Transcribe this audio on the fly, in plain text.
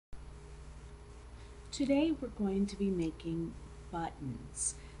Today we're going to be making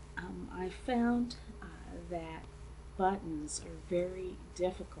buttons. I found that buttons are very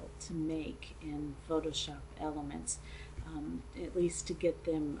difficult to make in Photoshop Elements, at least to get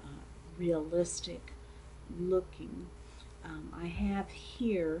them realistic looking. I have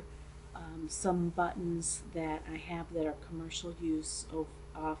here some buttons that I have that are commercial use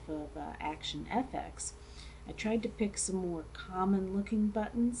off of Action FX. I tried to pick some more common looking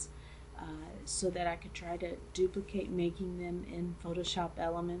buttons so that I could try to duplicate making them in Photoshop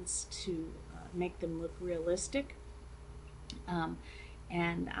Elements to make them look realistic.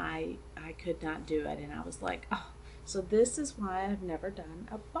 And I could not do it, and I was like, oh, so this is why I've never done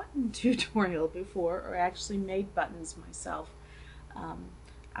a button tutorial before, or actually made buttons myself.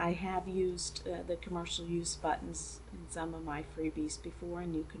 I have used the commercial use buttons in some of my freebies before,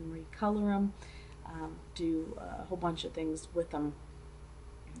 and you can recolor them, do a whole bunch of things with them.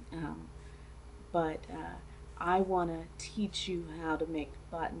 But I want to teach you how to make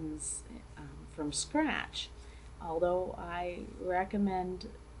buttons from scratch. Although I recommend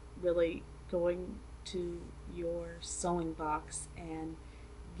really going to your sewing box and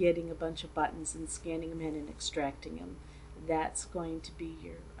getting a bunch of buttons and scanning them in and extracting them. That's going to be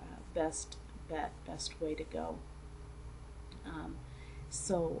your best bet, best way to go.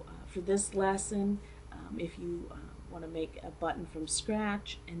 So for this lesson, if you want to make a button from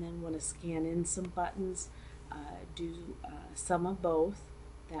scratch and then want to scan in some buttons, do some of both.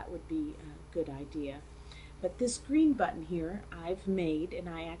 That would be a good idea. But this green button here I've made, and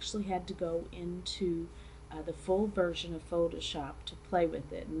I actually had to go into the full version of Photoshop to play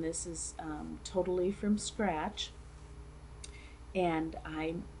with it, and this is totally from scratch. And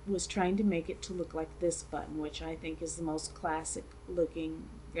I was trying to make it to look like this button, which I think is the most classic looking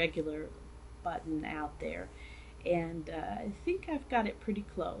regular button out there. And I think I've got it pretty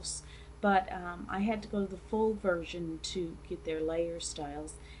close, but I had to go to the full version to get their layer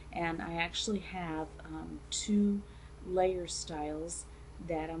styles, and I actually have two layer styles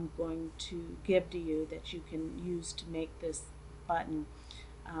that I'm going to give to you that you can use to make this button.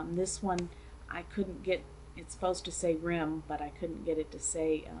 This one I couldn't get, it's supposed to say rim, but I couldn't get it to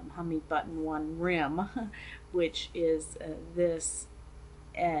say Hummy Button 1 rim, which is this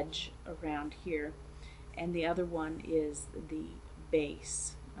edge around here. And the other one is the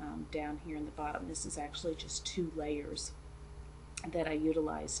base down here in the bottom. This is actually just two layers that I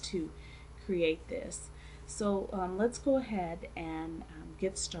utilize to create this. So let's go ahead and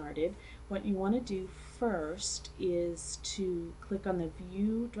get started. What you want to do first is to click on the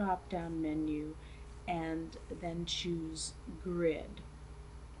View drop-down menu and then choose Grid.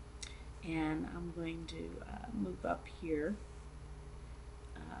 And I'm going to move up here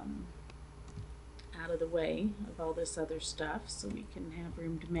out of the way of all this other stuff so we can have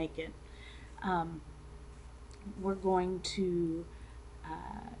room to make it. We're going to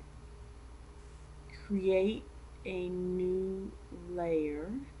create a new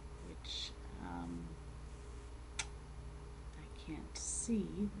layer, which I can't see.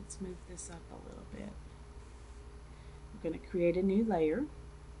 Let's move this up a little bit. We're going to create a new layer,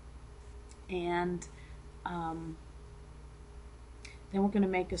 and then we're going to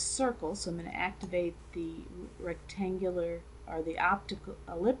make a circle. So I'm going to activate the rectangular or the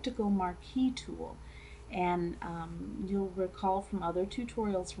elliptical marquee tool. And you'll recall from other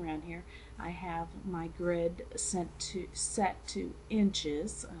tutorials around here, I have my grid set to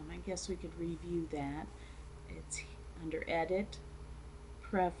inches. I guess we could review that. It's under Edit,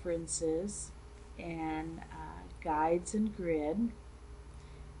 Preferences, and Guides and Grid.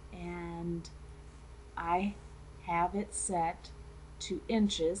 And I have it set to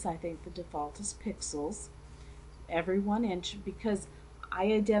inches. I think the default is pixels. Every 1 inch, because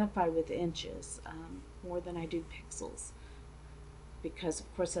I identify with inches more than I do pixels, because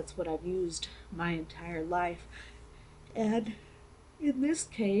of course that's what I've used my entire life. And in this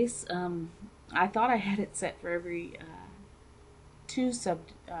case, I thought I had it set for every 2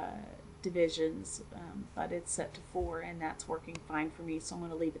 subdivisions, but it's set to 4, and that's working fine for me, so I'm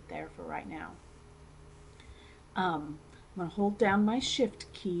going to leave it there for right now. I'm going to hold down my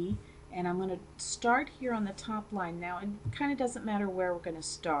Shift key, and I'm going to start here on the top line. Now it kind of doesn't matter where we're going to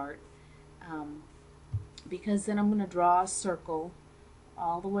start, because then I'm going to draw a circle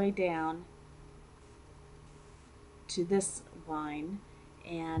all the way down to this line,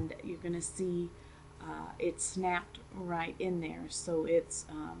 and you're going to see it snapped right in there. So it's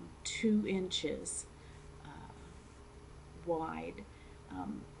 2 inches wide.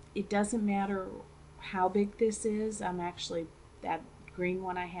 It doesn't matter how big this is. I'm actually, that green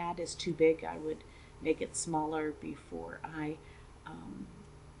one I had is too big. I would make it smaller before I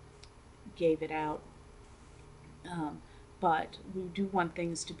gave it out But we do want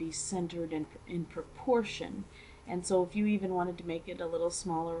things to be centered in proportion. And so if you even wanted to make it a little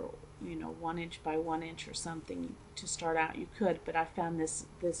smaller, 1 inch by 1 inch or something to start out, you could, but I found this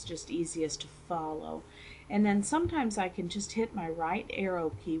just easiest to follow. And then sometimes I can just hit my right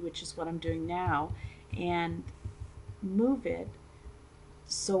arrow key, which is what I'm doing now, and move it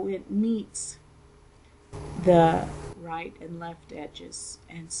so it meets the right and left edges,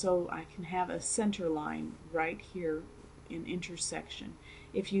 and so I can have a center line right here in intersection.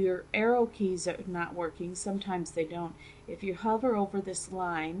 If your arrow keys are not working, sometimes they don't, if you hover over this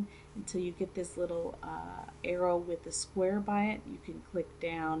line until you get this little arrow with the square by it, you can click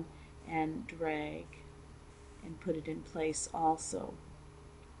down and drag and put it in place also.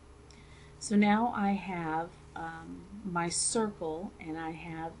 So now I have my circle, and I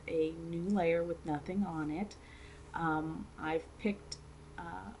have a new layer with nothing on it. I've picked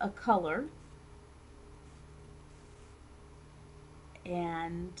a color,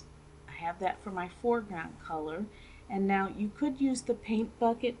 and I have that for my foreground color. And now you could use the paint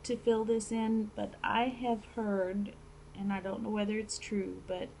bucket to fill this in, but I have heard, and I don't know whether it's true,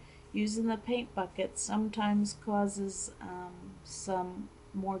 but using the paint bucket sometimes causes some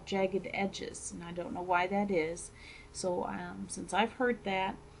more jagged edges, and I don't know why that is. So since I've heard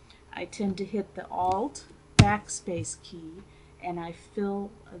that, I tend to hit the Alt backspace key, and I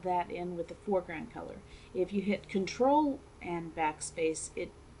fill that in with the foreground color. If you hit Control and backspace,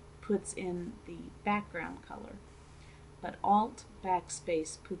 it puts in the background color, but Alt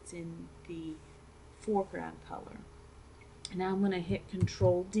backspace puts in the foreground color. Now I'm going to hit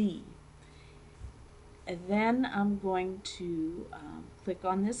Control D. And then I'm going to click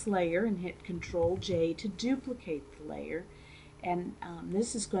on this layer and hit Control J to duplicate the layer. And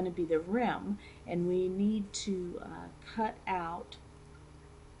this is going to be the rim, and we need to cut out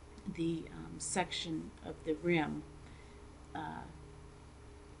the section of the rim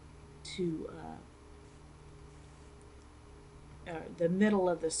to the middle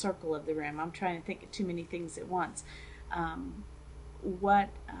of the circle of the rim. I'm trying to think of too many things at once.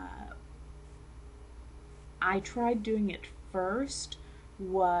 I tried doing it first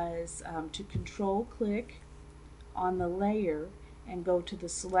was to control click on the layer and go to the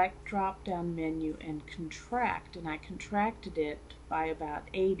select drop down menu and contract, and I contracted it by about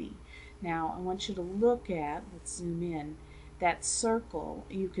 80. Now I want you to look at, let's zoom in, that circle.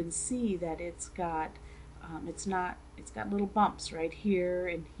 You can see that it's got it's got little bumps right here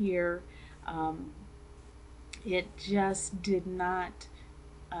and here. It just did not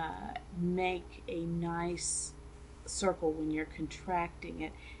make a nice circle when you're contracting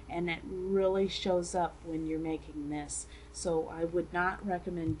it, and it really shows up when you're making this. So I would not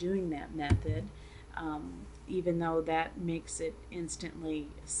recommend doing that method, even though that makes it instantly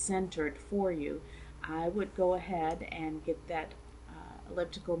centered for you. I would go ahead and get that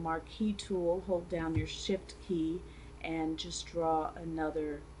elliptical marquee tool, hold down your shift key, and just draw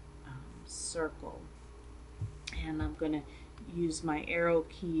another circle. And I'm going to use my arrow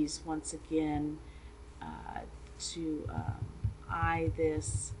keys once again to eye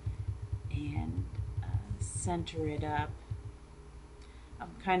this and center it up.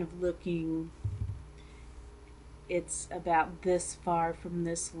 I'm kind of looking, it's about this far from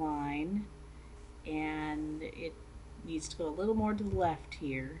this line, and it needs to go a little more to the left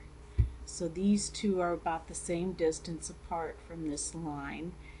here. So these two are about the same distance apart from this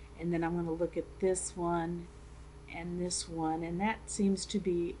line, and then I'm going to look at this one and this one, and that seems to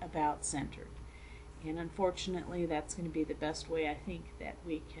be about centered. And unfortunately, that's going to be the best way I think that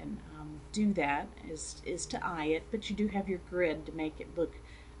we can do that, is to eye it, but you do have your grid to make it look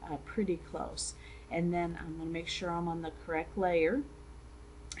pretty close. And then I'm going to make sure I'm on the correct layer,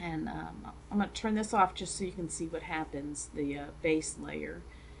 and I'm going to turn this off just so you can see what happens, the base layer,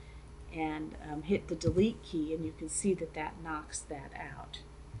 and hit the delete key, and you can see that that knocks that out.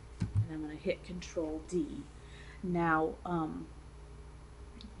 And I'm going to hit Control D. Now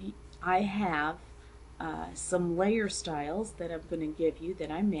I have some layer styles that I'm going to give you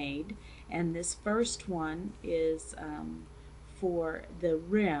that I made, and this first one is for the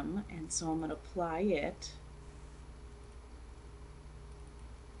rim, and so I'm going to apply it,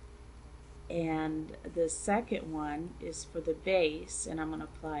 and the second one is for the base, and I'm going to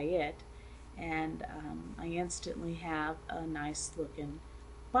apply it, and I instantly have a nice looking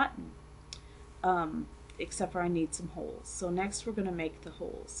button, except for I need some holes. So next we're going to make the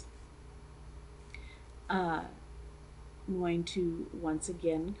holes. I'm going to once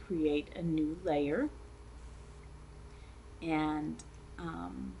again create a new layer, and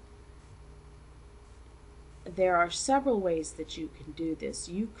there are several ways that you can do this.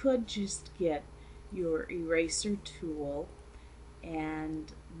 You could just get your eraser tool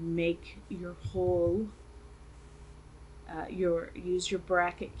and make your whole use your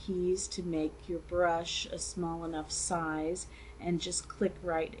bracket keys to make your brush a small enough size, and just click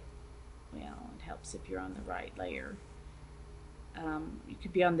right. Well, it helps if you're on the right layer. You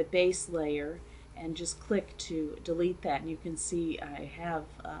could be on the base layer and just click to delete that, and you can see I have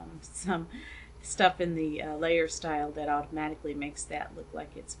some stuff in the layer style that automatically makes that look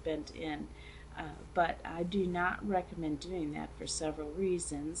like it's bent in. But I do not recommend doing that for several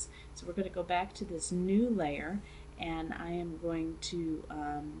reasons. So we're going to go back to this new layer, and I am going to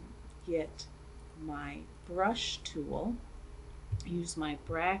get my brush tool, use my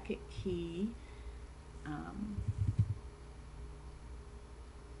bracket key,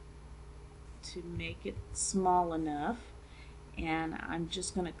 to make it small enough, and I'm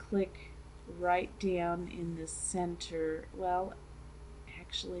just going to click right down in the center. Well,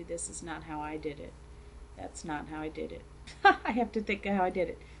 actually this is not how I did it. That's not how I did it. I have to think of how I did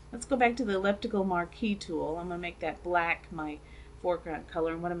it. Let's go back to the elliptical marquee tool. I'm going to make that black my foreground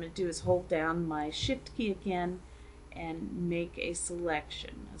color, and what I'm going to do is hold down my shift key again and make a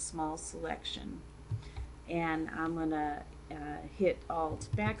selection, a small selection, and I'm going to hit Alt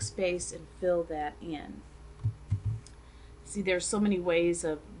backspace and fill that in. See, there's so many ways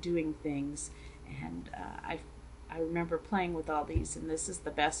of doing things, and I remember playing with all these, and this is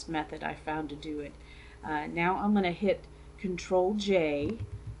the best method I found to do it. Now I'm going to hit Control J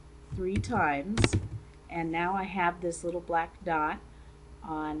 3 times, and now I have this little black dot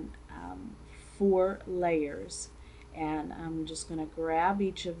on 4 layers, and I'm just going to grab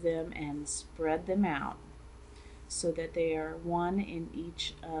each of them and spread them out so that they are one in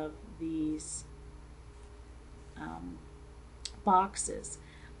each of these boxes.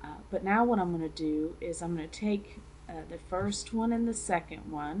 But now what I'm going to do is I'm going to take the first one and the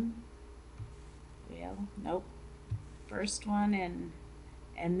second one. Well, nope. First one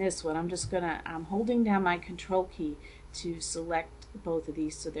and this one. I'm holding down my control key to select both of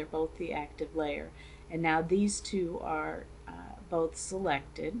these so they're both the active layer. And now these two are both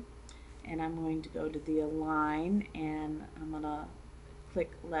selected. And I'm going to go to the align, and I'm going to click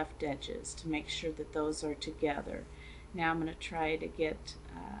left edges to make sure that those are together. Now I'm going to try to get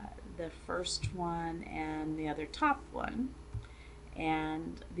the first one and the other top one,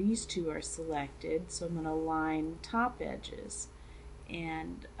 and these two are selected, so I'm going to align top edges,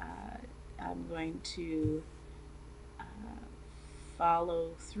 and I'm going to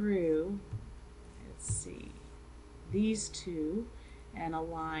follow through, let's see, these two, and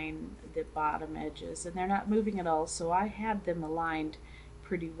align the bottom edges, and they're not moving at all, so I have them aligned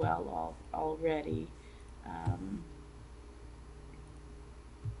pretty well already.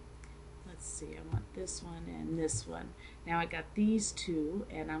 Let's see, I want this one and this one. Now I got these two,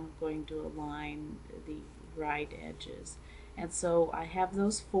 and I'm going to align the right edges, and so I have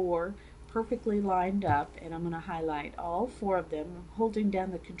those 4 perfectly lined up, and I'm going to highlight all 4 of them. I'm holding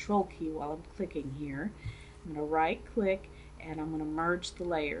down the control key while I'm clicking here. I'm going to right click, and I'm going to merge the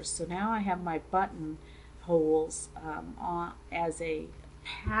layers. So now I have my button holes on as a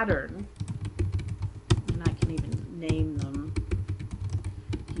pattern, and I can even name them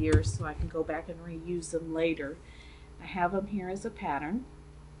here so I can go back and reuse them later. I have them here as a pattern,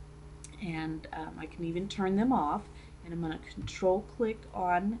 and I can even turn them off, and I'm going to control click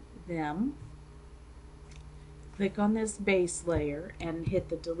on them, click on this base layer, and hit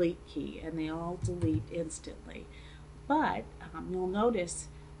the delete key, and they all delete instantly. But you'll notice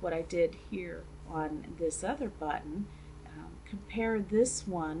what I did here on this other button. Compare this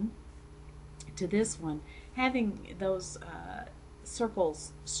one to this one. Having those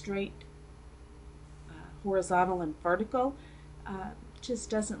circles straight, horizontal, and vertical just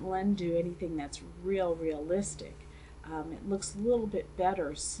doesn't lend to anything that's realistic. It looks a little bit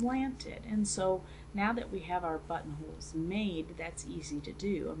better slanted, and so now that we have our buttonholes made, that's easy to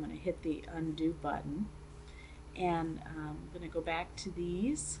do. I'm going to hit the undo button, and I'm going to go back to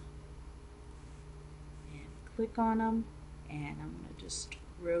these and click on them, and I'm going to just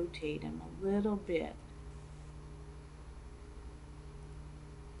rotate them a little bit.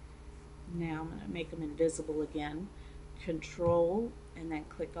 Now I'm going to make them invisible again. Control and then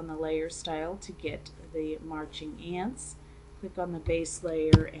click on the layer style to get the marching ants. Click on the base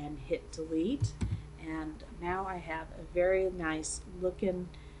layer and hit delete. And now I have a very nice looking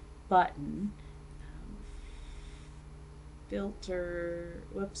button. Filter,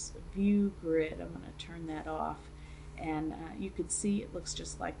 view grid, I'm going to turn that off, and you can see it looks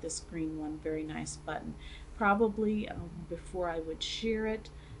just like this green one. Very nice button. Probably before I would share it,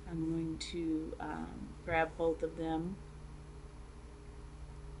 I'm going to grab both of them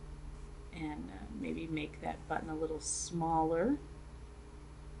and maybe make that button a little smaller.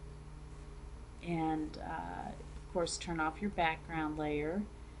 And of course turn off your background layer,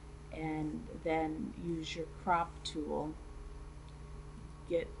 and then use your crop tool.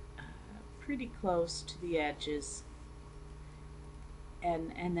 Get pretty close to the edges,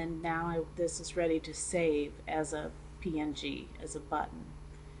 and then now this is ready to save as a PNG, as a button.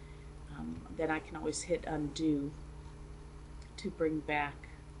 Then I can always hit undo to bring back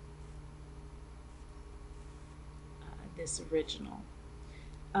this original.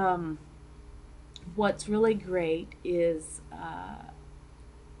 What's really great is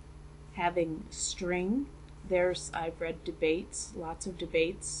having string. I've read debates, lots of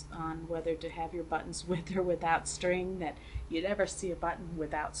debates on whether to have your buttons with or without string, that you never see a button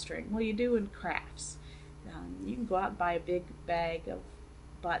without string. Well, you do in crafts. You can go out and buy a big bag of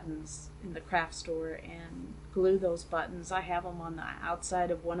buttons in the craft store and glue those buttons. I have them on the outside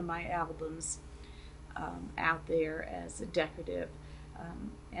of one of my albums out there as a decorative.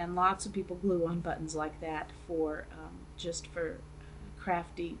 And lots of people glue on buttons like that for just for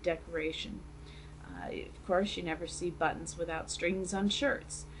crafty decoration. Of course, you never see buttons without strings on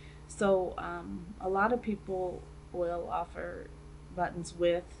shirts. So a lot of people will offer buttons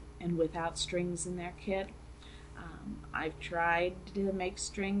with and without strings in their kit. I've tried to make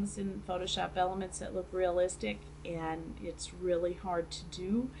strings in Photoshop elements that look realistic, and it's really hard to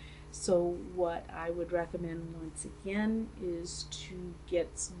do. So what I would recommend once again is to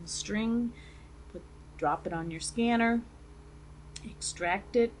get some string, drop it on your scanner,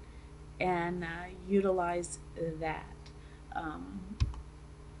 extract it, and utilize that.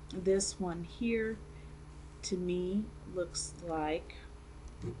 This one here to me looks like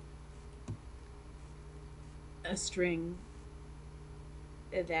a string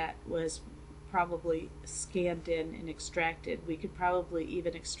that was probably scanned in and extracted. We could probably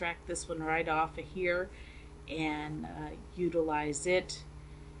even extract this one right off of here and utilize it.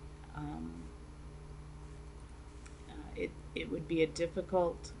 It would be a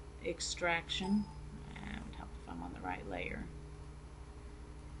difficult extraction. It would help if I'm on the right layer.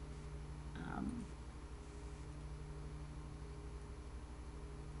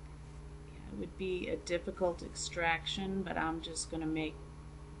 It would be a difficult extraction, but I'm just going to make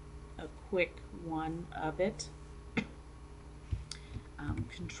a quick one of it.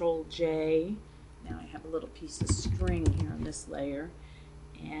 Control J. Now I have a little piece of string here on this layer,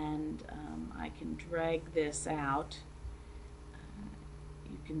 and I can drag this out.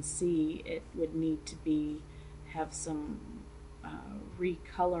 You can see it would need to have some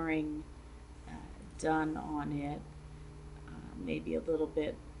recoloring done on it, maybe a little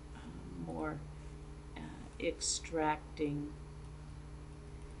bit more extracting.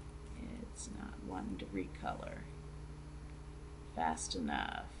 It's not wanting to recolor fast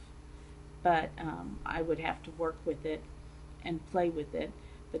enough, but I would have to work with it and play with it.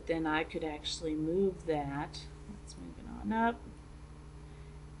 But then I could actually move that. Let's move it on up.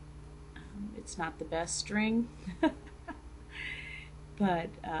 It's not the best string, but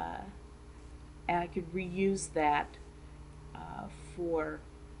I could reuse that for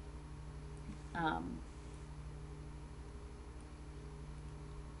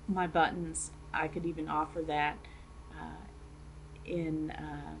my buttons. I could even offer that in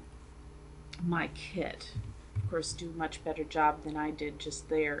my kit. Of course, do a much better job than I did just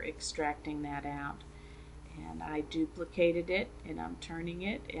there extracting that out. And I duplicated it, and I'm turning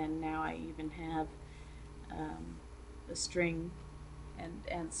it, and now I even have a string,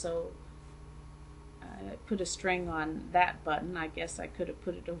 and so I put a string on that button. I guess I could have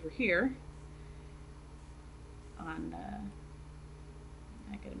put it over here on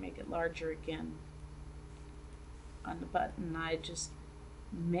I gotta make it larger again on the button I just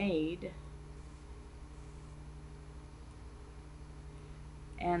made.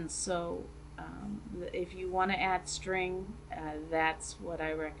 And so if you want to add string, that's what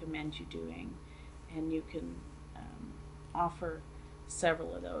I recommend you doing, and you can offer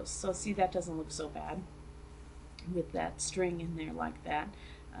several of those. So see, that doesn't look so bad with that string in there like that.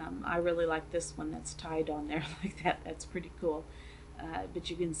 I really like this one that's tied on there like that. That's pretty cool. But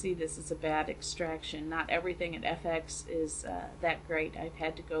you can see this is a bad extraction. Not everything at FX is that great. I've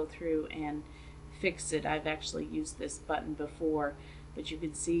had to go through and fix it. I've actually used this button before, but you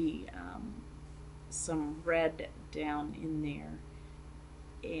can see some red down in there,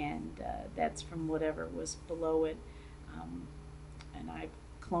 and that's from whatever was below it. And I've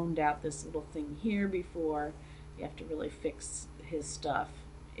cloned out this little thing here before. You have to really fix his stuff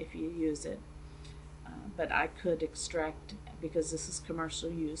if you use it. But I could extract, because this is commercial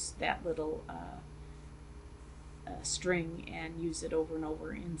use, that little string and use it over and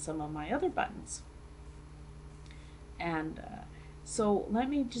over in some of my other buttons. And so let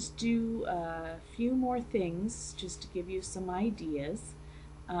me just do a few more things just to give you some ideas.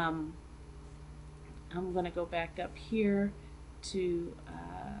 I'm going to go back up here to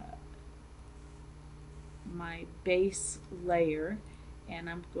my base layer, and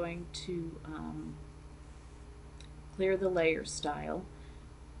I'm going to clear the layer style.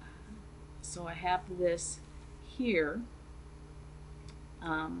 So I have this here.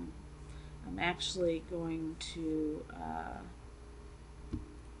 I'm actually going to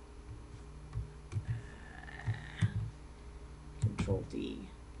Control D.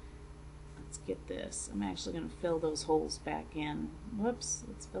 Let's get this. I'm actually going to fill those holes back in. Whoops,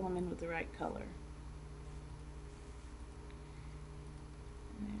 let's fill them in with the right color.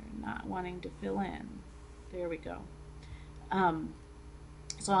 They're not wanting to fill in. There we go.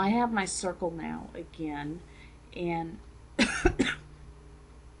 So I have my circle now again, and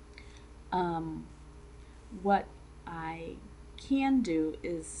what I can do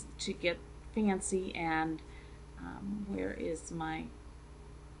is to get fancy and where is my,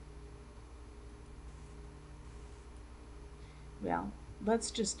 well,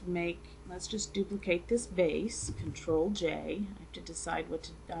 let's just duplicate this base, Control J. I have to decide what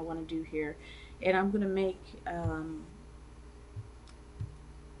I want to do here, and I'm going to make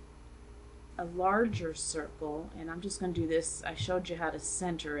a larger circle, and I'm just going to do this. I showed you how to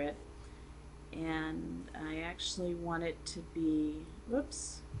center it, and I actually want it to be,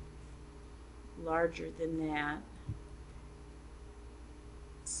 whoops, larger than that,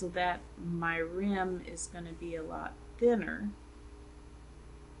 so that my rim is going to be a lot thinner.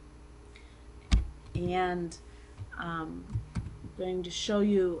 And I'm going to show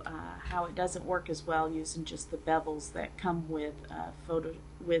you how it doesn't work as well using just the bevels that come with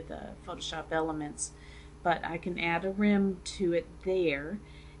Photoshop Elements, but I can add a rim to it there,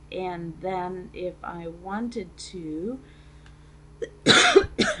 and then if I wanted to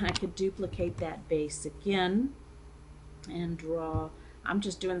I could duplicate that base again and draw. I'm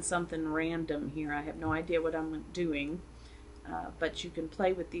just doing something random here. I have no idea what I'm doing, but you can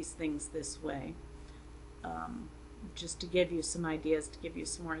play with these things this way, just to give you some ideas, to give you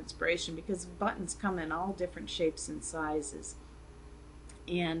some more inspiration, because buttons come in all different shapes and sizes.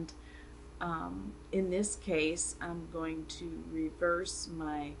 And in this case, I'm going to reverse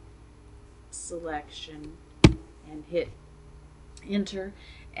my selection and hit Enter,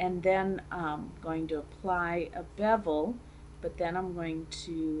 and then I'm going to apply a bevel, but then I'm going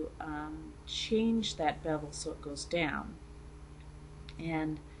to change that bevel so it goes down.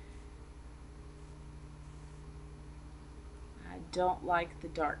 And I don't like the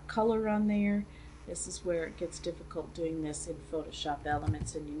dark color on there. This is where it gets difficult doing this in Photoshop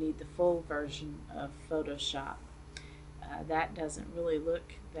Elements, and you need the full version of Photoshop. That doesn't really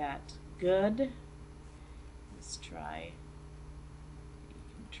look that good. Let's try. You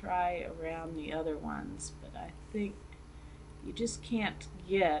can try around the other ones, but I think you just can't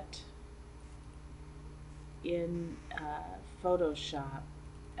get in Photoshop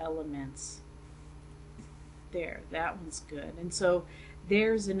Elements. There, that one's good. And so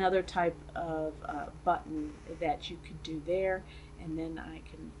there's another type of button that you could do there. And then I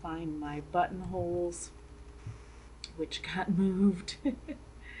can find my buttonholes, which got moved.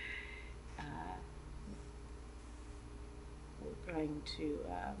 We're going to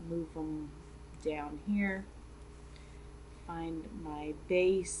move them down here. Find my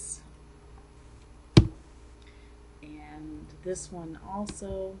base, and this one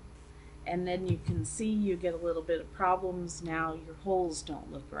also. And then you can see you get a little bit of problems now. Your holes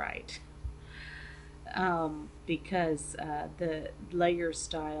don't look right because the layer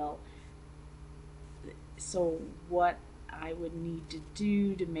style. So what I would need to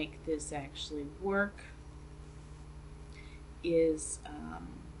do to make this actually work is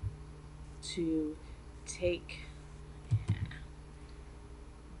to take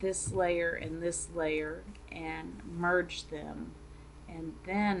this layer and this layer and merge them, and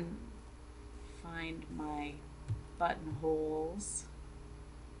then find my buttonholes.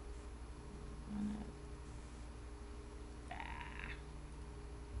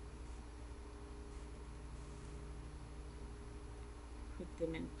 Put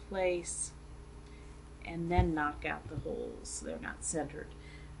them in place and then knock out the holes. They're not centered.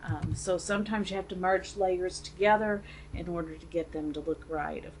 So sometimes you have to merge layers together in order to get them to look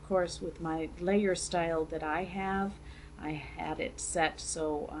right. Of course, with my layer style that I have, I had it set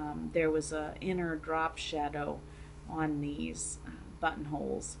so there was an inner drop shadow on these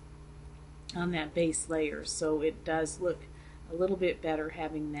buttonholes on that base layer. So it does look a little bit better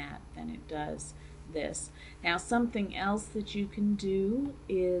having that than it does this. Now something else that you can do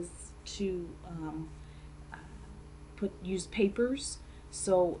is to use papers.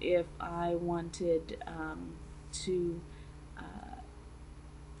 So if I wanted to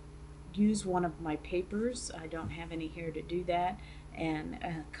use one of my papers, I don't have any here to do that, and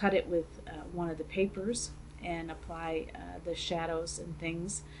cut it with one of the papers and apply the shadows and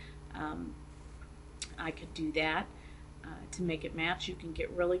things, I could do that to make it match. You can get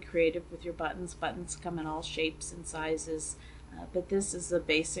really creative with your buttons. Buttons come in all shapes and sizes, but this is a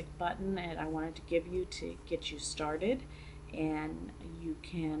basic button that I wanted to give you to get you started, and you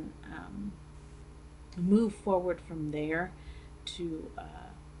can move forward from there to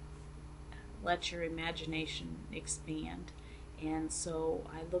let your imagination expand. And so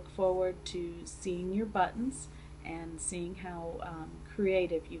I look forward to seeing your buttons and seeing how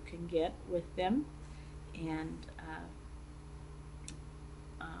creative you can get with them. And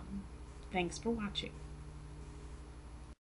thanks for watching.